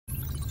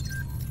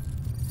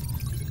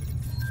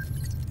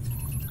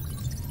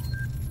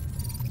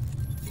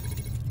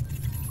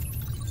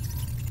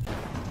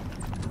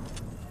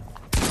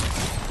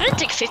gonna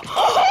take 50.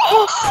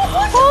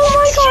 Oh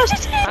my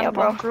gosh! I'm Yeah,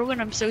 bro. bro,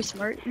 and I'm so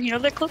smart. You know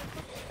that clip?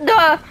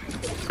 The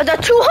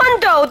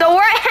 200, the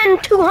right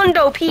hand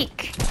 200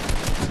 peak.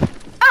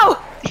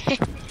 Oh!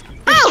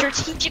 The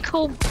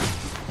strategical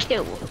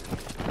kill.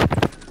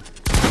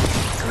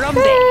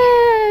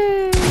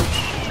 Grumby.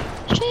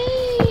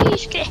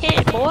 Jeez, get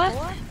hit, boy.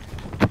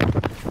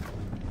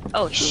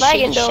 Oh,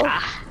 Lagging, though.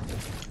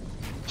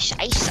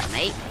 Scheisse,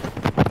 mate.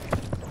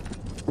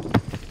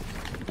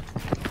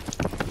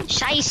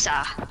 Scheisse.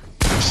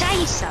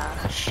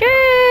 Scheisse.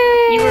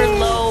 Shit. You were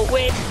low.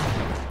 Wait.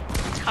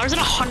 I was at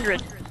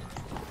 100.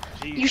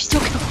 You still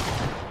go.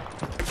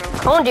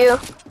 Cloned you.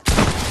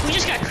 We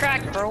just got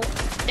cracked, bro.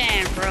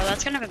 Damn, bro.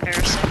 That's kind of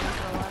embarrassing. I'm not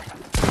gonna lie.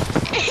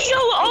 Yo,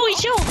 oh,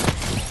 yo.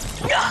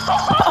 No.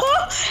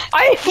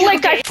 I feel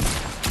like Okay.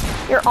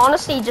 you're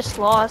honestly just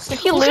lost.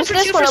 If you lose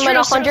this when I'm at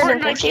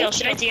 150,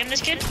 Should I DM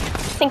this kid? I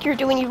think you're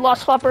doing you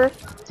lost flopper.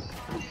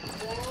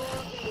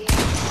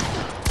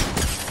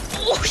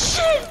 Oh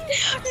shit!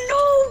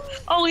 No!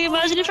 Oh,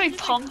 imagine if I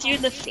pumped you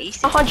in the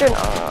face. 100.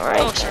 Alright.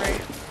 Oh, sorry.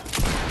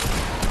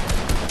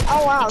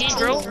 Oh wow. You did,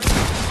 bro?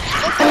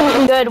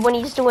 Good when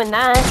he's doing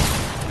that.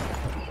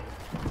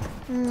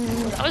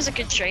 That was a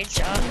good trade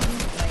shot. I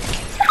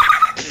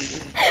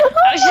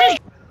was just...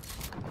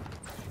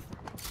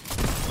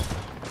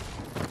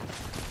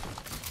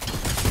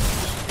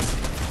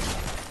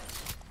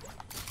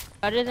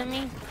 Better than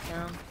me?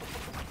 No.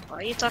 Why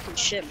are you talking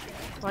shit, man?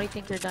 Why do you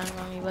think they're done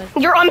on me, bud?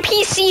 You're on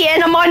PC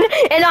and I'm on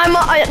and I'm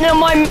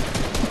on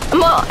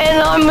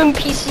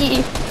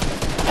PC.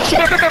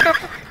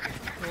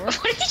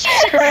 What did you just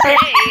say?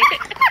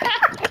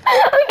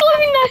 I'm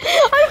clipping that.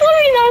 I'm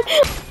clipping that.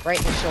 Right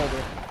in the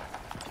shoulder.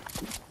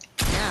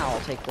 Now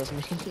I'll take those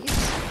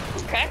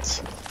minis.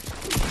 Cracked.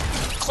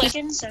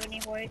 Clicking 70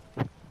 white.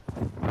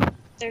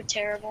 They're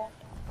terrible.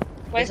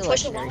 Wait, These are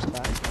push legendary along.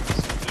 spots.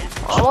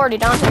 Oh, I'm already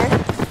down here.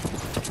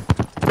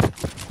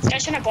 This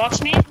guy's trying to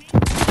box me.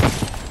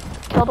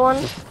 Killed one.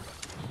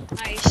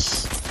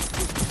 Nice.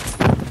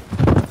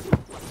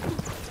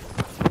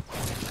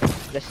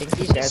 I think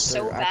these guys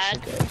so are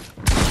actually good.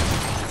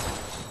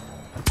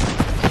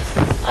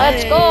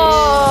 Let's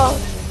go.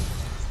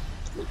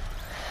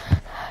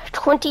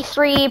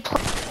 23.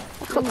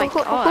 Oh my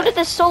Who God. did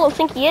this solo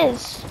think he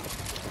is?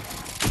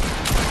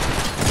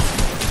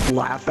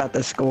 Laugh at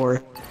the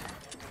score.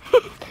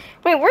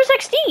 Wait, where's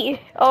XD?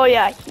 Oh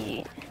yeah,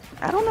 he.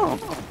 I don't know.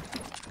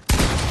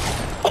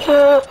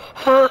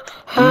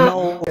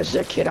 No, there's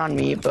a kid on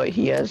me, but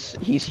he's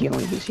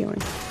healing. He's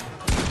healing.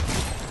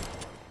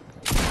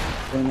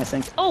 Really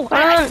missing. Oh,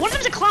 one of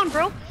them's a clown,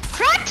 bro.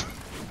 Cracked!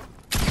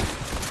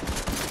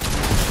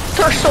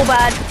 They're so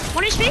bad.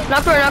 1 HP?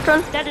 Knocked one, knocked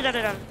one. Da.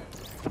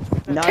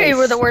 Nice. Two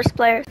were the worst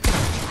players. I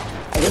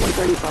hit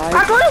 135.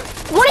 Knocked one.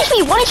 1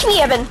 HP, 1 HP,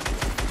 Evan.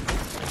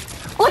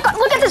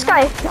 Look at this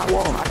guy. Got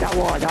wall. I got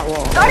wall.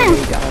 Got him.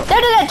 There you go.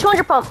 Dead,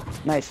 200 pump.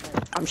 Nice.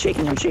 I'm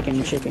shaking. No,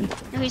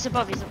 he's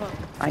above.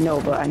 I know,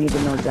 but I need to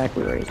know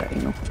exactly where he's at,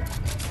 you know?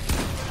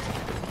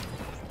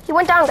 He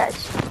went down, guys.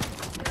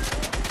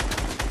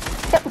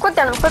 Yep, quick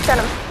at him.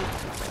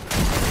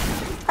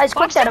 Guys,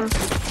 quick at him.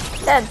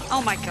 Dead.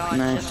 Oh my god.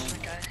 Nice. Shit on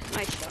the guy.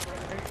 Nice job,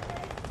 brother.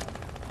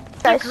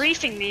 They're Guys.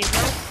 griefing me,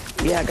 bro.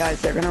 Yeah, guys,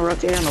 they're gonna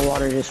rotate on the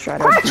water. Just try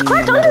to. Cracked beam them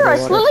under out of us.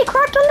 the water. Lily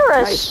cracked under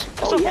us. Nice.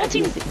 There's a whole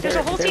team- there's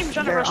a whole team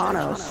trying to rush on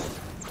me. us.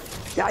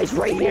 Guys,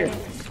 right here.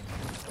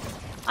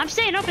 I'm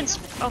staying up and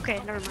okay,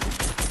 never mind.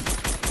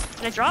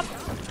 Did I drop?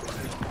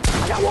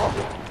 I got wall.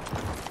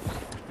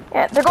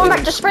 Yeah, they're going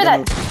back. Just spray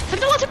that. Took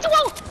the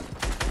wall!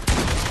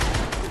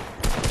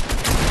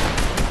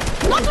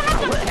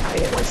 I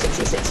hit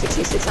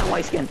 166 on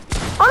white skin.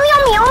 On me,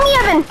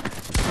 Evan.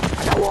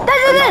 I got wall.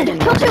 Dead.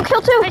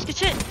 Kill two. Nice, good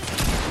shit.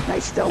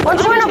 Nice, still.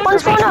 One's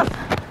going up.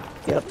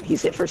 Yep,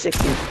 he's hit for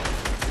 60.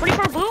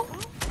 24 blue?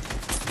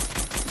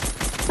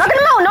 Knocking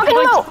him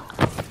out.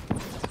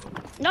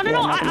 No, Yeah,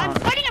 knock him I'm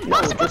out. fighting him!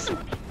 No, Box him!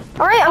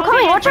 Alright, I'm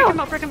coming. Watch out.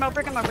 Break him out.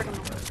 Break him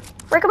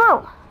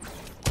out.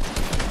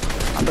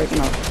 I'm breaking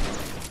out.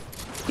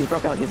 He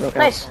broke out.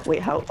 Nice.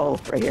 Wait, how? Oh,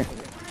 right here.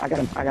 I got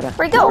him.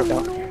 Where'd he go?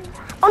 Broke out.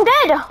 I'm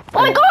dead. Oh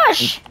my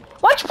gosh.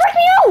 Why'd you break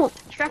me out?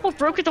 Scrapple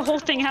broke the whole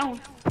thing out.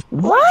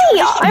 Why?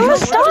 I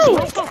almost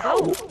died.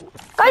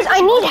 Guys,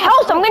 I need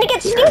health. I'm gonna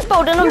get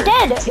steamboat and I'm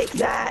dead. Take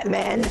that,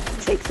 man.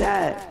 Take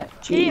that.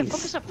 Yeah, Jeez.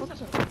 focus up.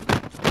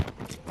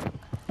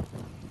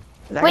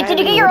 That Wait, guy did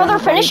you get didn't your go other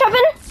down, finish, buddy.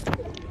 Evan?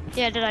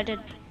 Yeah, I did.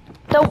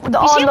 The You see, on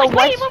the like, wait,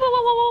 white.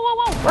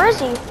 whoa. Where is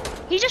he?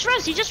 He just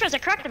res. I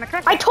cracked him.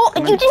 I told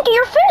you didn't get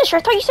your finish. I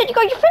thought you said you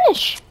got your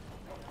finish.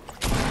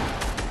 I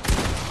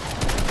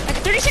got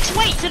 36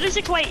 weight.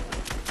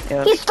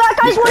 Yep. That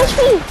guy's 1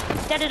 HP.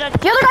 Dead.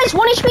 The other guy's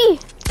 1 HP.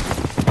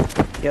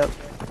 Yep.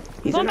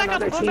 He's Going in back up,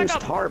 another going back team's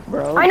up. tarp,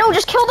 bro. I know.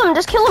 Just kill them.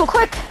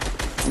 Quick.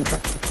 I'm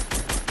trying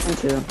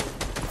to.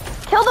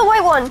 Kill the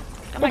white one.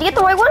 Did you get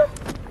the white one?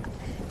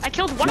 I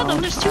killed one of No,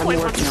 them. There's 2 I'm white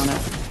working ones. on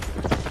it.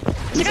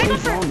 Is the guy going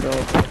for? Bro.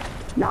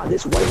 Nah,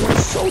 this white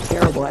one's so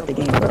terrible at the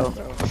game, bro.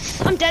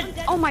 I'm dead.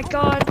 Oh my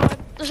god.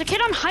 There's a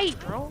kid on height,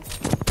 bro.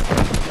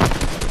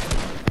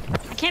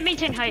 I can't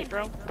maintain height,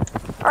 bro.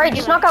 Alright,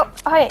 just knock out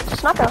height.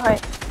 Just knock out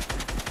height.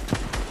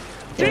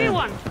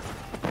 3v1.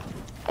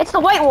 It's the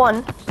white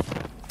one.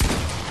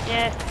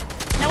 Yeah.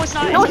 No, it's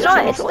not. No, it's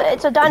not. It's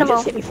a He dynamo.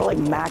 just hit me for like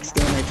max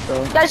damage,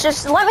 bro. Guys,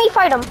 just let me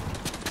fight him.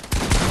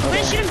 We're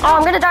gonna shoot him Oh, down.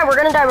 I'm gonna die. We're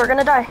gonna die. We're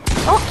gonna die.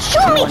 Don't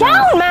shoot me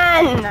down,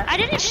 man! I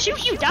didn't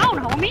shoot you down,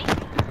 homie.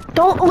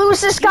 Don't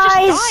lose this, You just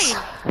guys.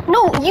 died.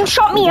 No, you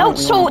shot me out,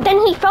 so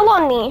then he fell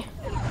on me.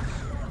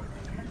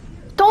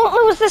 Don't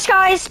lose this,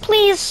 guys,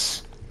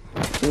 please.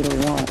 Dude, we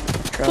won't.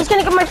 He's Trust.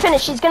 gonna get my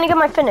finish. He's gonna get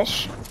my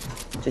finish.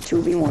 It's a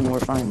 2v1, we're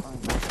fine.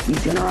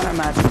 He's gonna run our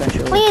mats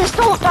eventually. Please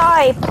don't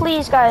die.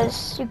 Please,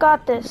 guys. You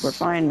got this. We're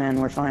fine, man,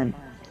 we're fine.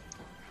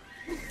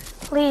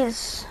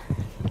 Please.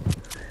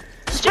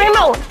 Spray him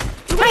out.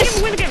 You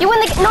Nice. win the game. You win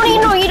the.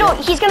 No, you don't.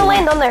 He's gonna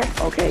land on there.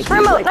 Okay, he's Spray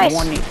him out. like Nice.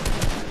 1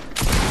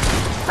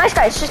 Nice,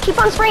 guys. Just keep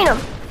on spraying him.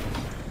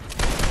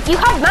 You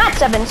have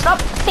mats, Evan. Stop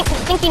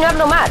thinking you have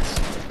no mats.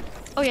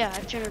 Oh yeah,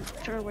 I've turned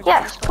away.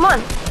 Yeah, come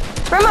on.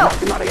 Spray him out.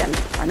 Knocked him out again.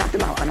 I knocked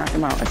him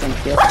out, I think.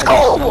 Yes, Let's I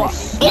go. did.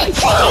 Nice.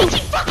 18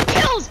 fucking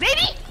kills,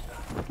 baby!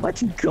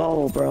 Let's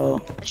go, bro.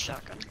 A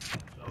shotgun.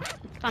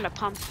 Found a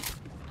pump.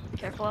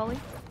 Careful, Ellie.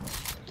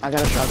 I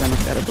got a shotgun, I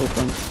got a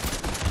blueprint.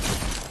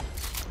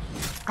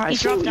 I He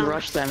say dropped we down.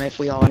 rush them if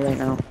we all right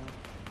now.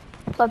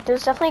 Look,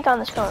 there's definitely a guy on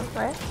this phone,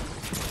 right?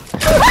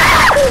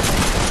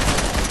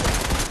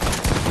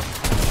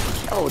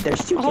 Oh,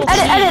 there's two Oh, kids.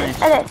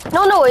 Edit.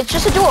 No, it's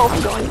just a duo.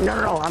 I'm going,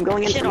 no, I'm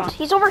going Shit into on.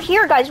 He's over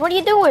here, guys. What are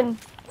you doing?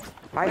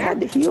 I had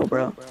to heal,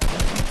 bro.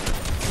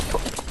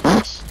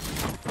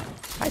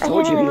 I I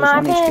told hit you him he in was my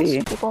 1 pants,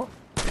 HP. people.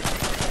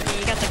 Yeah,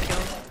 you got the kill.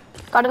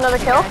 Got another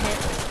kill.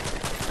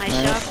 Nice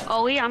Nice. job.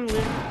 Ollie, I'm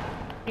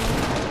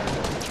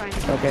trying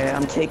to. Okay,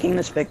 I'm taking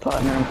this big pot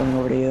and then I'm coming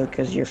over to you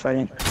because you're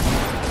fighting.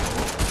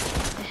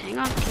 Hang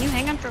on. Can you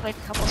hang on for like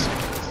a couple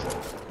seconds?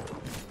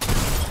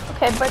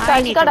 Okay, but I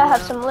guys, need you gotta to have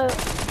loot. some loot.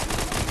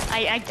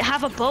 I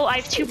have a bow. I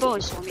have 2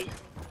 bows for me.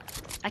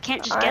 I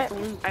can't just get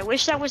Alright. the loot. I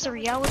wish that was the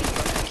reality,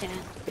 but I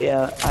can't.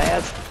 Yeah, I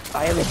have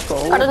a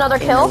bow. Got another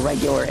and kill? a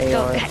regular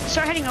Go. AR.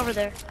 Start heading over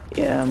there.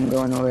 Yeah, I'm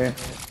going over.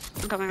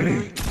 I'm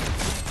coming.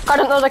 Got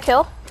another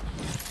kill.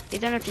 Be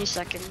done in a few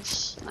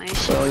seconds. Nice.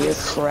 So you're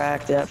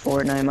cracked at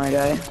Fortnite, my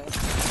guy.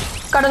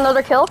 Got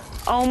another kill.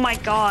 Oh my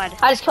god.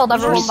 I just killed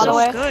everyone, by the so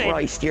way. good.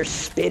 Christ, you're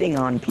spitting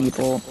on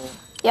people.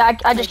 Yeah,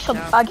 I just killed.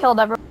 I killed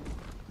everyone.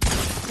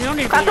 You don't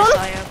need to Cracked beat one. us,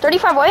 Aya.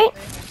 35 weight.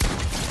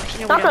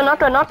 Actually, no, Knocked we one.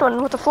 don't. Knocked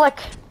one with a flick.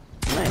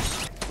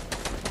 Nice.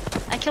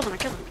 I killed him.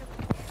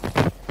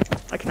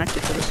 I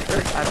connected to the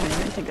skirt. I don't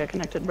even think I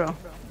connected, bro.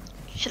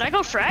 Should I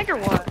go frag or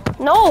what?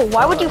 No,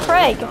 why would you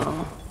frag?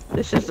 No.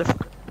 This is the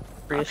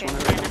freest Okay,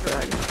 one yeah, I've ever never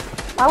fragged.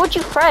 Why would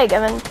you frag,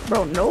 Evan?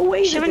 Bro, no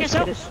way that Shooting this us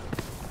kid up. is...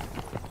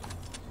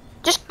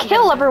 Just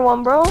kill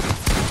everyone, bro.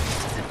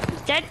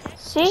 Dead.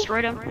 See?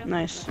 Destroyed him.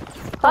 Nice.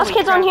 Last Holy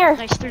kid's on crap. here.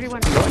 Nice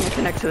 31. I'm going to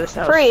connect to this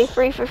house. Free,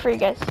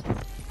 guys.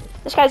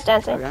 This guy's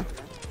dancing. Okay.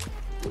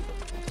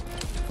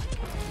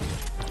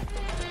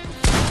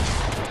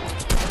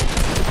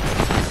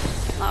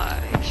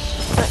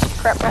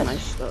 Nice. Crap, guys.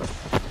 Nice stuff.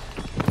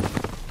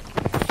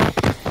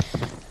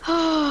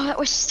 Oh, that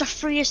was the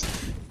freest.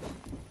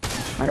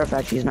 Matter of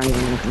fact, he's not even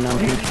gonna come down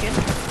You here.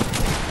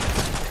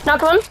 good?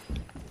 Knocked one.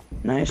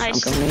 Nice,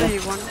 Nice. I'm coming in.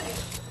 31.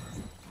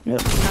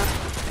 Yep.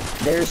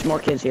 There's more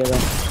kids here, though.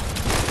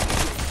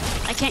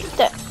 I can't.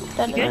 Dead.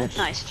 You good? Nice.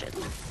 Nice. Shit.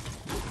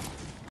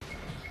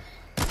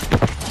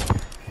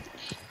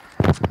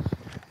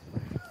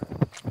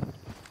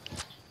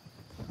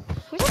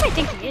 Who do I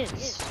think he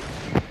is?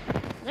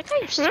 That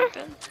guy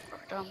stupid or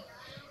dumb.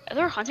 Are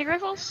there hunting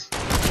rifles?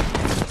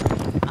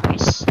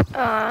 Nice.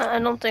 I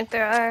don't think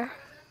there are.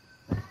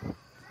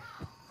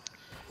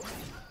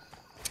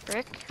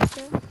 Brick.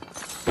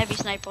 Heavy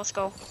snipe. Let's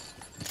go.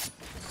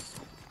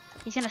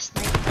 He's gonna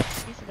snipe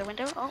me through the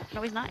window. Oh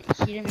no, he's not.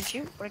 He didn't even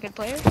shoot. What a good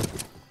player.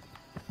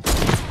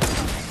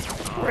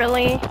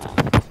 Really?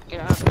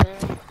 Get out of there.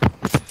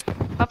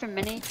 Pop your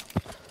mini.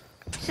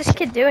 What's this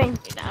kid doing?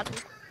 Get out of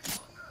here.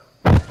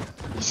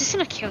 He's just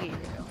gonna kill you.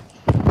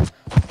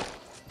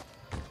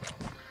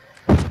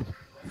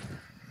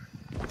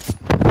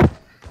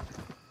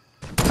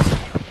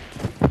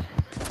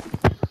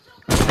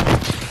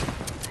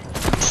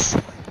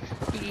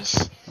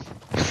 Yeesh.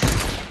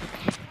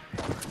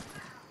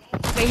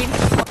 Wait,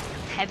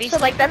 heavy. So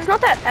like, that's not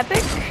that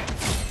epic.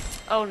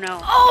 Oh no.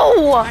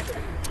 Oh! I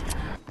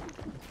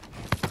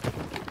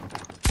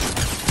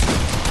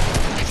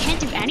can't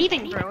do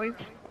anything, bro. You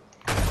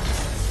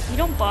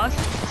don't buff.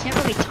 You can't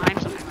really time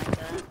something like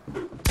that.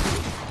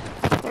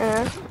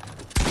 Yeah.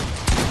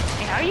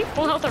 Hey, how are you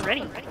full health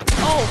already?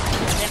 Oh,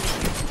 damn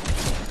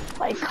it.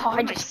 Like, oh, I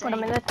am I just put him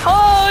in saying? the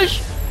Taj!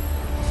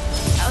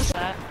 How's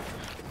that?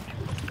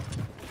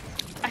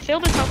 I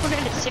failed to teleport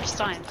it 6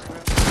 times, bro.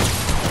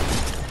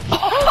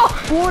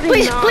 Oh,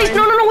 please, no,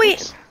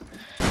 wait!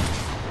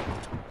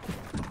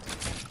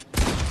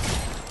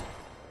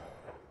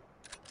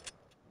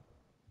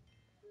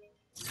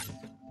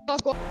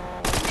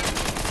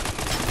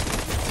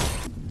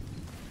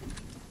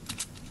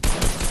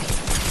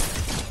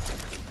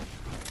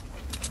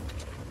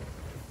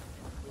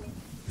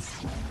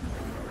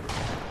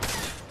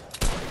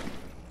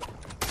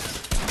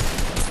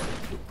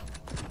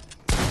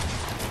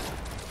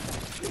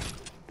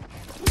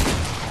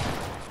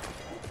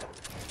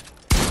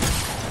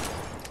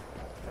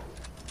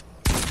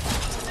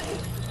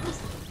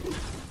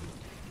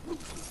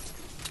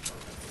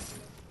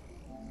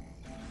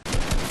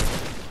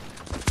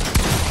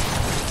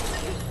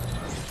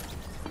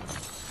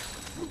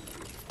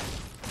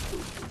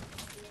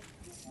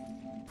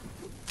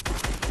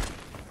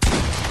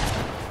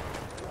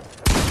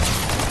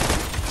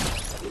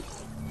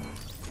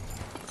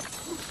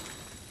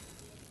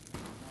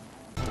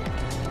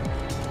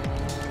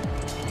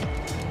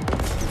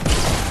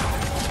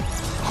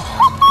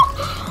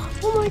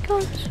 my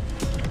god.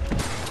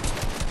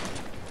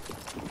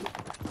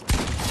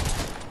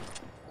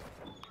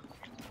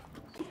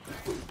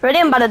 Ready?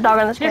 I'm about to dog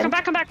on this Here, kid. come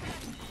back, come back.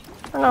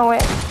 Oh, no,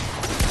 wait.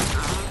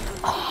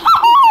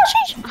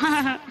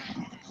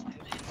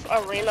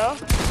 Arena.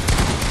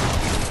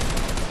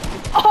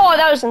 Oh,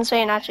 that was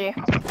insane, actually.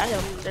 I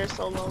know they're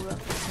so low though.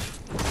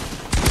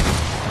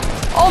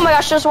 Oh my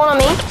gosh, there's one on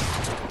me.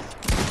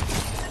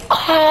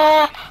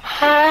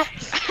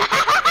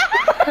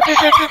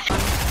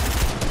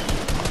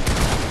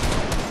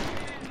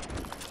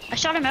 I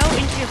shot him out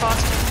into your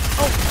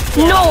box.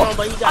 Yeah, No! no,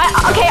 but you got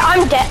me. Okay,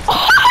 I'm dead. No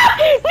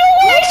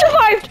way, I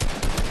survived!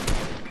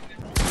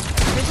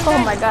 Oh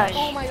my gosh.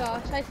 Oh my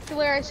gosh, I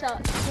swear I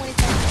shot 20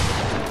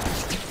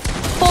 seconds.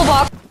 Full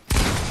box.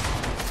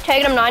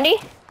 Taking him 90.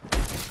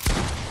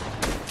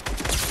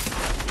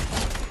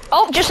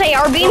 Oh, just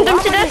AR beamed him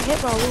to death.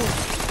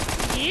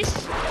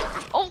 Yes.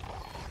 Oh,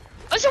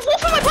 there's a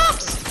wolf in my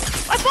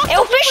box. My box.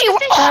 Ew, fishy.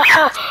 What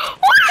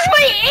is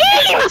my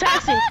aim?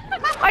 Taxi.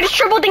 I just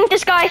triple dinked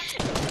this guy.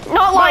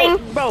 Not lying.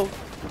 Bro.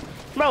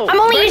 I'm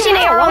only bring using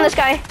it AR out. on this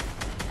guy.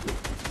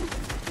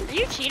 Are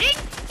you cheating?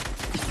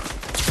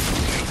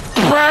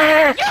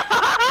 Yeah,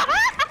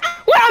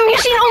 I'm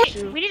using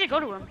only. We need to go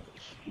to him.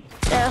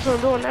 Yeah, that's what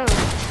I'm doing now.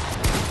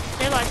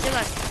 Stay alive, stay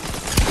alive.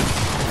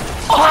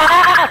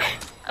 I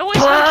Oh,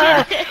 it's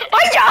one kid.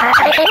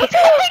 died.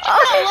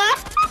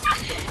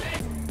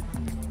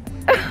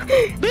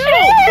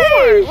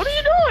 Bill, what are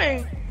you doing?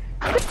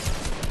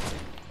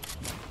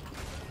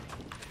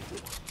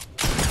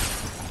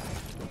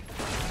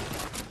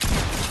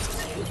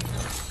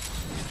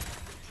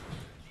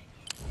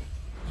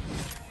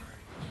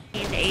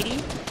 In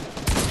 80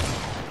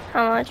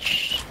 How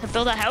much? to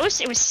build a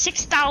house. It was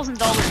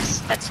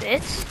 $6,000. That's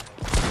it.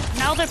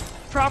 Now the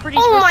property's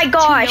Oh worth my $2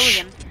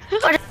 gosh.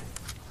 million.